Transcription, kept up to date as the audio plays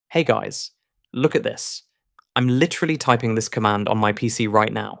Hey guys, look at this. I'm literally typing this command on my PC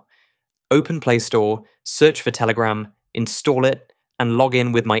right now. Open Play Store, search for Telegram, install it, and log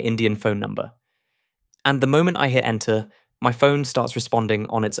in with my Indian phone number. And the moment I hit enter, my phone starts responding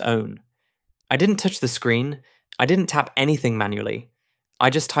on its own. I didn't touch the screen, I didn't tap anything manually. I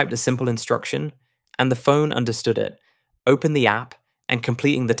just typed a simple instruction, and the phone understood it, opened the app, and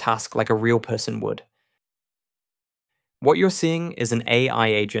completing the task like a real person would. What you're seeing is an AI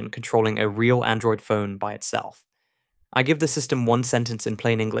agent controlling a real Android phone by itself. I give the system one sentence in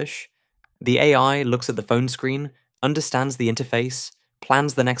plain English. The AI looks at the phone screen, understands the interface,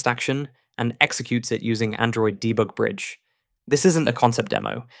 plans the next action, and executes it using Android Debug Bridge. This isn't a concept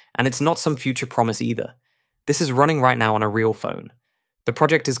demo, and it's not some future promise either. This is running right now on a real phone. The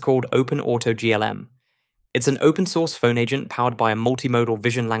project is called Open-AutoGLM. It's an open source phone agent powered by a multimodal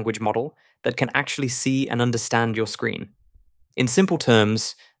vision language model that can actually see and understand your screen. In simple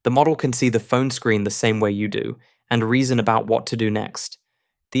terms, the model can see the phone screen the same way you do, and reason about what to do next.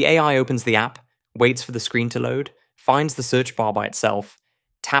 The AI opens the app, waits for the screen to load, finds the search bar by itself,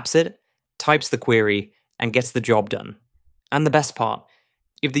 taps it, types the query, and gets the job done. And the best part,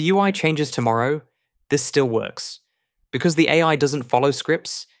 if the UI changes tomorrow, this still works. Because the AI doesn't follow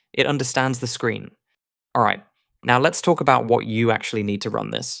scripts, it understands the screen. Alright, now let's talk about what you actually need to run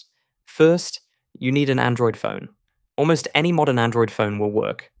this. First, you need an Android phone. Almost any modern Android phone will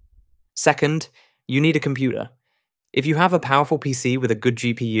work. Second, you need a computer. If you have a powerful PC with a good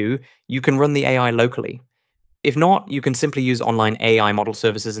GPU, you can run the AI locally. If not, you can simply use online AI model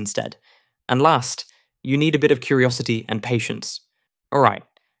services instead. And last, you need a bit of curiosity and patience. Alright,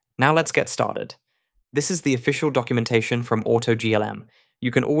 now let's get started. This is the official documentation from AutoGLM.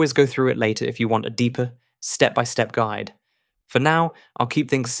 You can always go through it later if you want a deeper, step-by-step guide. For now, I'll keep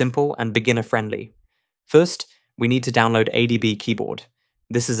things simple and beginner-friendly. First, we need to download ADB Keyboard.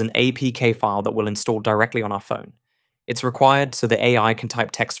 This is an APK file that will install directly on our phone. It's required so the AI can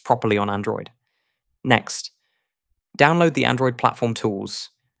type text properly on Android. Next, download the Android platform tools.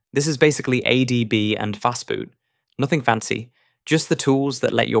 This is basically ADB and Fastboot. Nothing fancy, just the tools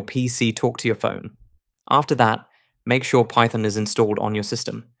that let your PC talk to your phone. After that, make sure Python is installed on your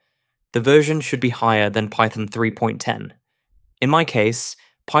system. The version should be higher than Python 3.10. In my case,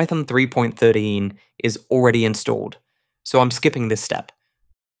 Python 3.13 is already installed, so I'm skipping this step.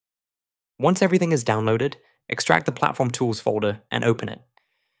 Once everything is downloaded, extract the Platform Tools folder and open it.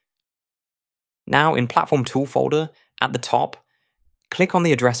 Now in Platform Tool folder, at the top, click on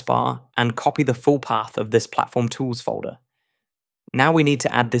the address bar and copy the full path of this Platform Tools folder. Now we need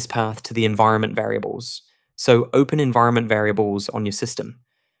to add this path to the environment variables, so open environment variables on your system.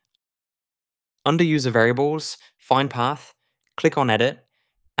 Under User Variables, find Path, click on Edit,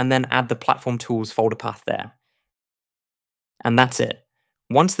 and then add the Platform Tools folder path there. And that's it.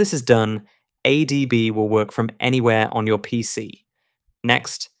 Once this is done, ADB will work from anywhere on your PC.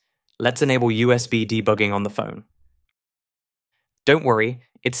 Next, let's enable USB debugging on the phone. Don't worry,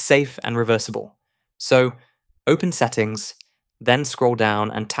 it's safe and reversible. So, open Settings, then scroll down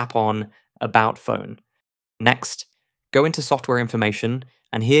and tap on About Phone. Next, go into Software Information,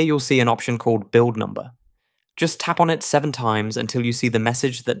 and here you'll see an option called Build Number. Just tap on it 7 times until you see the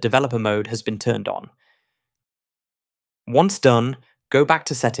message that Developer Mode has been turned on. Once done, go back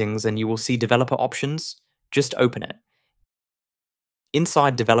to Settings and you will see Developer Options. Just open it.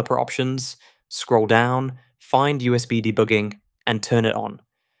 Inside Developer Options, scroll down, find USB debugging, and turn it on.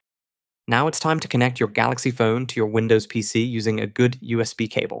 Now it's time to connect your Galaxy phone to your Windows PC using a good USB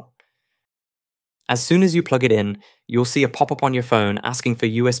cable. As soon as you plug it in, you'll see a pop-up on your phone asking for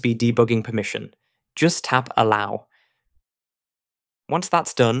USB debugging permission. Just tap Allow. Once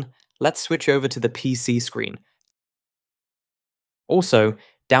that's done, let's switch over to the PC screen. Also,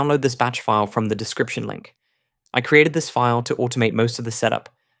 download this batch file from the description link. I created this file to automate most of the setup,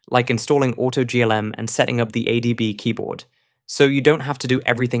 like installing AutoGLM and setting up the ADB keyboard, so you don't have to do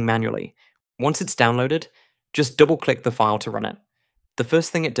everything manually. Once it's downloaded, just double-click the file to run it. The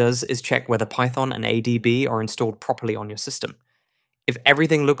first thing it does is check whether Python and ADB are installed properly on your system. If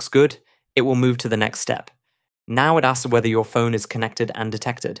everything looks good, it will move to the next step. Now it asks whether your phone is connected and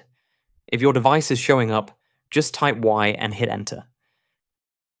detected. If your device is showing up, just type Y and hit enter.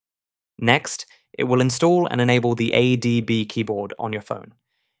 Next, it will install and enable the ADB keyboard on your phone.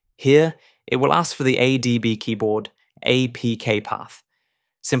 Here, it will ask for the ADB keyboard APK path.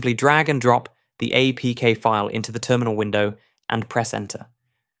 Simply drag and drop the APK file into the terminal window and press enter.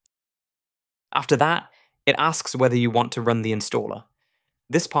 After that, it asks whether you want to run the installer.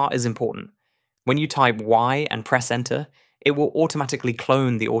 This part is important. When you type Y and press enter, it will automatically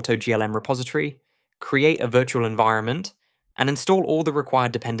clone the AutoGLM repository, create a virtual environment, and install all the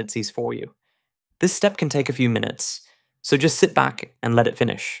required dependencies for you. This step can take a few minutes, so just sit back and let it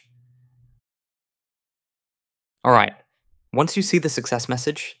finish. Alright, once you see the success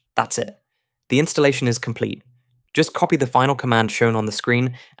message, that's it. The installation is complete. Just copy the final command shown on the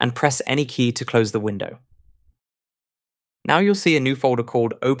screen and press any key to close the window. Now you'll see a new folder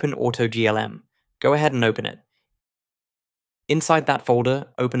called Open-AutoGLM. Go ahead and open it. Inside that folder,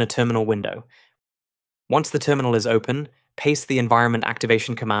 open a terminal window. Once the terminal is open, paste the environment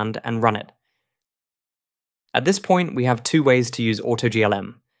activation command and run it. At this point, we have two ways to use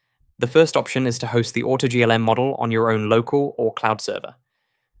AutoGLM. The first option is to host the AutoGLM model on your own local or cloud server.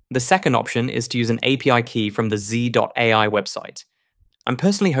 The second option is to use an API key from the z.ai website. I'm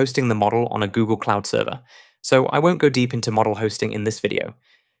personally hosting the model on a Google Cloud server, so I won't go deep into model hosting in this video.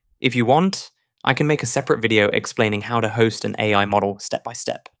 If you want, I can make a separate video explaining how to host an AI model step by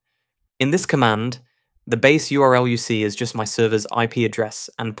step. In this command, the base URL you see is just my server's IP address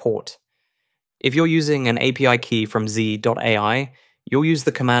and port. If you're using an API key from z.ai, you'll use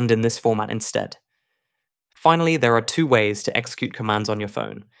the command in this format instead. Finally, there are two ways to execute commands on your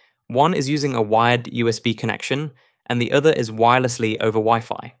phone. One is using a wired USB connection, and the other is wirelessly over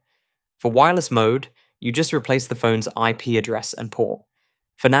Wi-Fi. For wireless mode, you just replace the phone's IP address and port.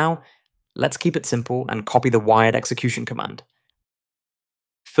 For now, let's keep it simple and copy the wired execution command.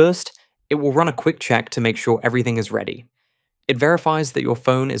 First, it will run a quick check to make sure everything is ready. It verifies that your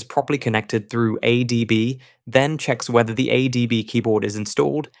phone is properly connected through ADB, then checks whether the ADB keyboard is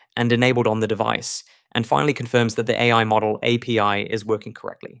installed and enabled on the device, and finally confirms that the AI model API is working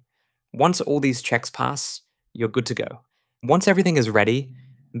correctly. Once all these checks pass, you're good to go. Once everything is ready,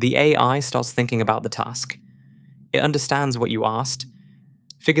 the AI starts thinking about the task. It understands what you asked,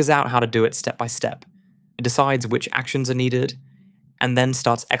 figures out how to do it step by step, it decides which actions are needed, and then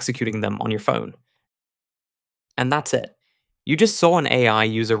starts executing them on your phone. And that's it. You just saw an AI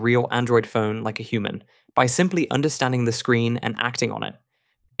use a real Android phone like a human by simply understanding the screen and acting on it.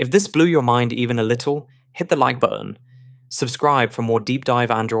 If this blew your mind even a little, hit the like button, subscribe for more deep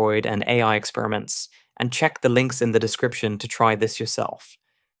dive Android and AI experiments, and check the links in the description to try this yourself.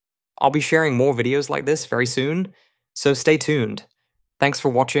 I'll be sharing more videos like this very soon, so stay tuned. Thanks for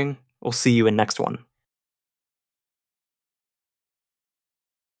watching, we'll see you in next one.